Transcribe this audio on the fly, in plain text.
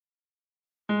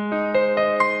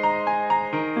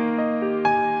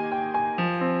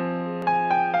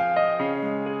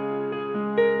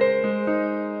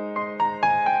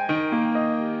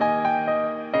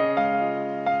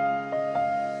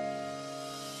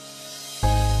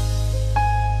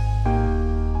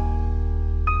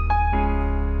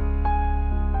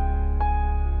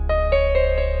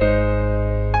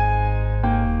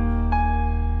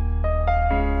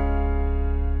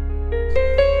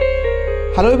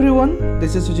Hello everyone,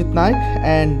 this is Sujit Naik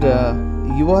and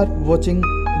you are watching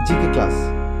GK class.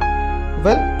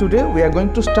 Well, today we are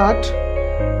going to start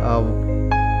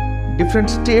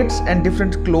different states and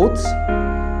different clothes.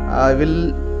 I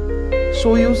will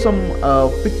show you some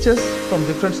pictures from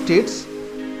different states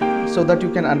so that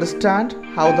you can understand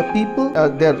how the people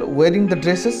they are wearing the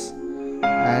dresses.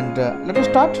 And let us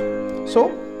start.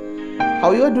 So,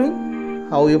 how you are doing?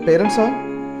 How your parents are?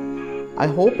 I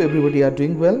hope everybody are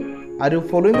doing well. Are you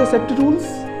following the safety rules?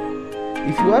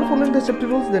 If you are following the safety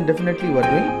rules, then definitely you are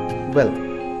doing well.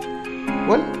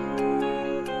 Well,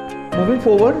 moving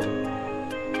forward.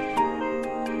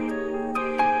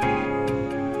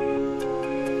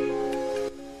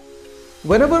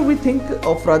 Whenever we think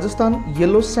of Rajasthan,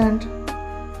 yellow sand,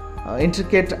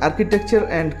 intricate architecture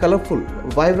and colorful,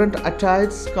 vibrant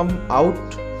attires come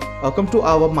to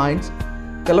our minds.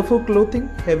 Colorful clothing,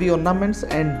 heavy ornaments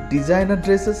and designer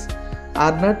dresses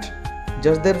are not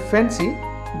just their fancy,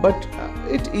 but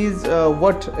it is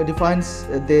what defines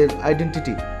their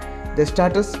identity, their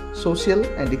status, social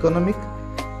and economic,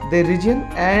 their region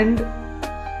and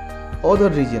other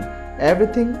region.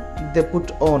 Everything they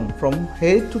put on from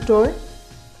head to toe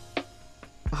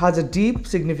has a deep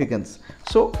significance.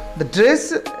 So the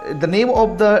dress, the name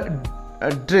of the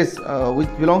dress which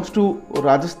belongs to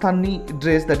Rajasthani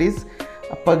dress, that is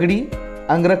pagdi,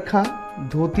 angrakha,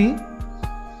 dhoti,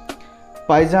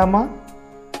 pajama,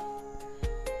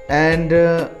 and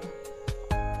the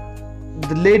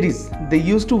ladies, they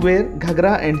used to wear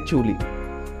ghagra and choli.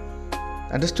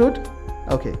 Understood?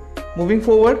 Okay, moving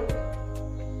forward.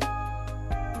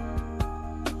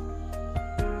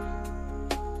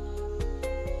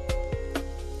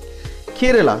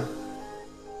 Kerala.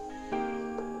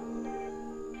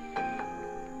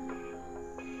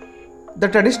 The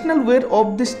traditional wear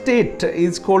of the state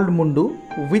is called mundu,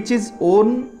 which is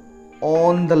worn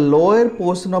on the lower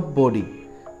portion of body.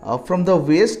 From the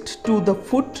waist to the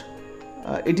foot,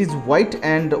 it is white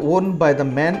and worn by the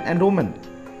man and woman.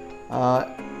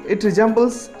 It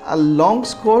resembles a long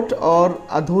skirt or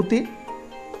a dhoti.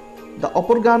 The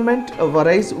upper garment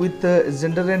varies with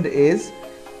gender and age.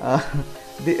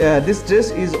 This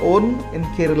dress is worn in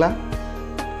Kerala,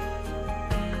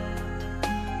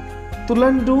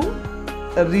 Tulandu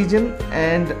region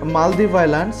and Maldives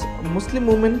Islands. Muslim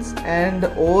women and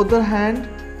other hand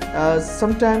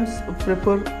sometimes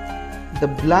prefer the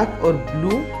black or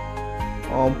blue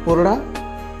purada.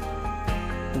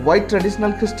 White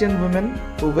traditional Christian women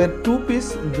who wear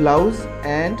two-piece blouse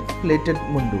and plaited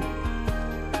mundu.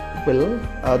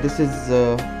 Well, this is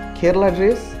Kerala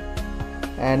dress.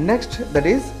 And next, that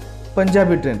is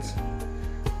Punjabi dress.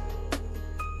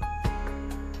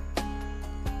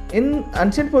 In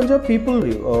ancient Punjab, people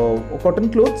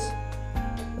cotton clothes.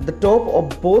 The top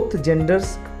of both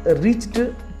genders reached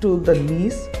to the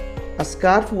knees. A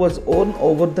scarf was worn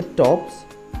over the tops,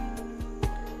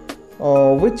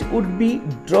 which would be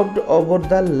dropped over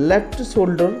the left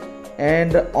shoulder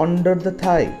and under the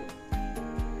thigh.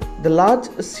 The large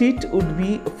sheet would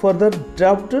be further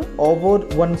dropped over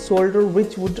one shoulder,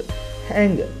 which would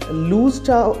hang loose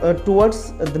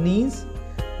towards the knees.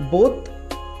 Both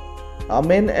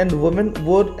men and women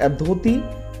wore a dhoti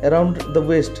around the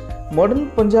waist. Modern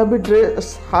Punjabi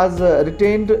dress has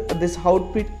retained this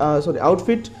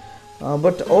outfit,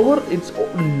 but over its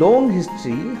long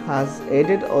history has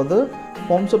added other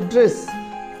forms of dress.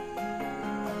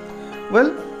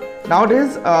 Well,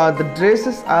 nowadays the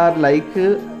dresses are like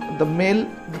the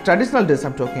traditional dress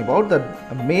I'm talking about. The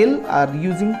male are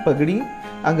using pagdi,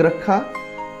 angrakha.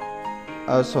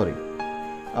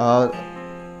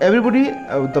 Everybody,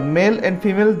 the male and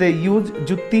female, they use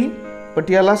jutti,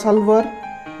 patiala salwar,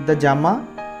 the jama,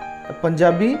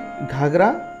 Punjabi,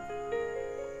 ghagra,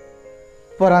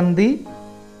 parandi,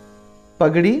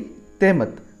 pagdi, temat.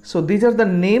 So these are the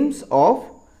names of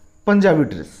Punjabi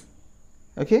dress.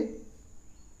 Okay.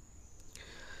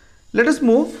 Let us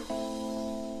move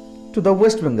to the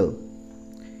West Bengal.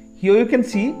 Here you can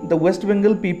see the West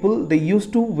Bengal people, they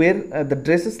used to wear the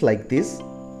dresses like this.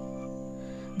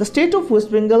 The state of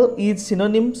West Bengal is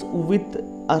synonymous with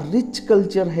a rich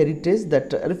culture heritage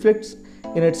that reflects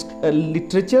in its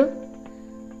literature,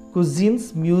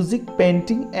 cuisines, music,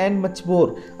 painting and much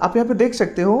more. आप यहाँ पे देख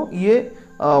सकते हो, ये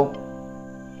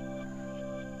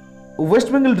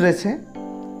waste Bengal dress है,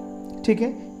 ठीक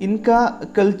है. इनका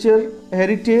कल्चर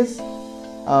हेरिटेज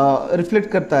रिफ्लेक्ट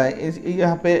करता है.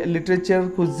 यहाँ पे literature,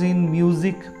 cuisine,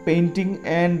 music, painting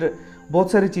and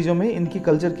बहुत सारी चीज़ों में इनकी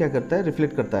कल्चर क्या करता है,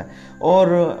 रिफ्लेक्ट करता है. और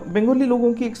बंगाली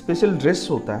लोगों की एक स्पेशल ड्रेस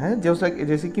होता है,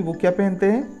 जैसे कि वो क्या पहनते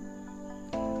हैं,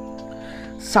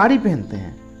 साड़ी पहनते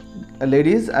हैं.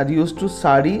 Ladies are used to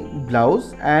sari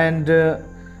blouse and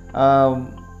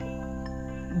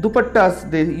दुपट्टास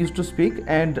they use to speak,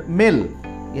 and mail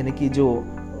यानी कि जो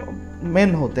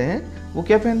मेन होते हैं वो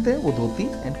क्या पहनते हैं, वो धोती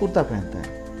एंड कुर्ता पहनते हैं,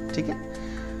 ठीक है।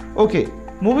 Okay,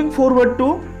 moving forward to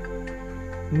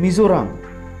Mizoram.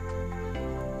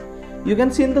 You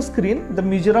can see in the screen the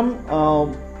Mizoram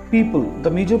people,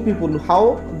 the Mizo people, how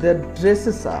their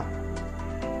dresses are.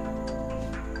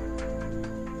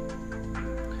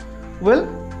 Well,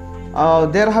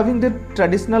 they are having the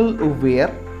traditional wear.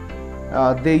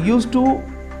 They used to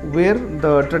wear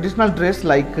the traditional dress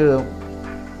like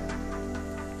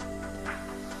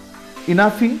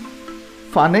inafi,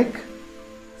 fanek,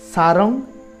 sarong,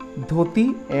 dhoti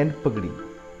and pagdi.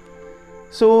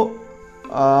 So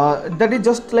that is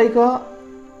just like a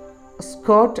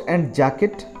skirt and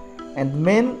jacket, and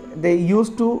men they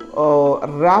used to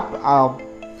wrap a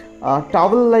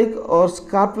towel like or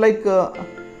scarf like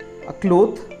a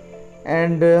cloth,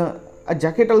 and a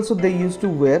jacket also they used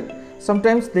to wear.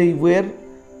 Sometimes they wear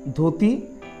dhoti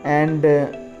and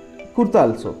kurta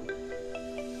also.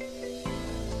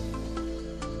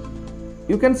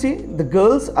 You can see the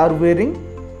girls are wearing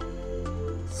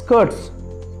skirts.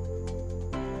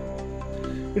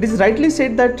 It is rightly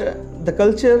said that the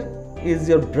culture is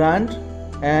your brand,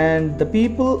 and the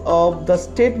people of the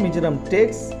state Mizoram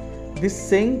takes this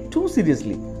saying too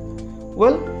seriously.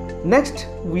 Well, next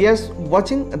we are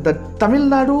watching the Tamil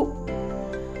Nadu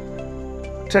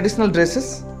traditional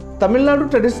dresses. Tamil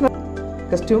Nadu traditional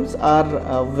costumes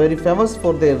are very famous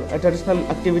for their traditional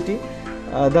activity.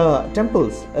 The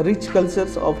temples, rich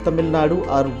cultures of Tamil Nadu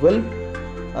are well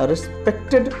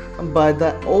respected by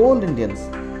the all Indians.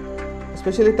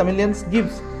 Especially Tamilians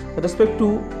gives respect to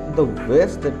the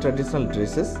wears the traditional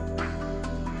dresses.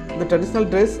 The traditional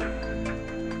dress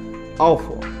of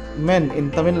men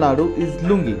in Tamil Nadu is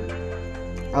lungi,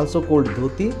 also called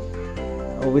dhoti,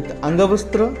 with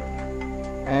angavastra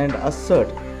and a shirt.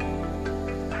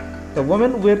 The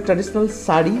women wear traditional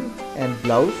sari and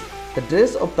blouse. The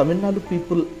dress of Tamil Nadu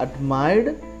people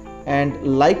admired and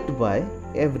liked by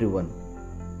everyone.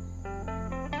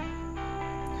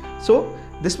 So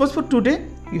this was for today.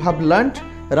 You have learnt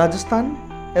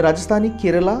Rajasthani,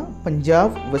 Kerala,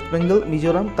 Punjab, West Bengal,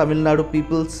 Mizoram, Tamil Nadu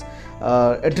people's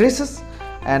dresses,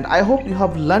 and I hope you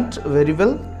have learnt very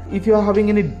well. If you are having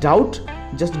any doubt,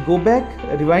 just go back,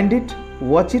 rewind it,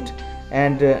 watch it,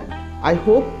 and I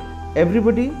hope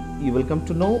everybody you will come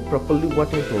to know properly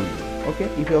what I told you. Okay,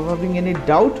 if you are having any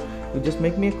doubt, you just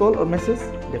make me a call or message.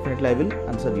 Definitely I will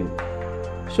answer you.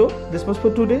 So this was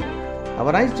for today. Have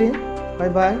a nice day. Bye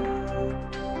bye.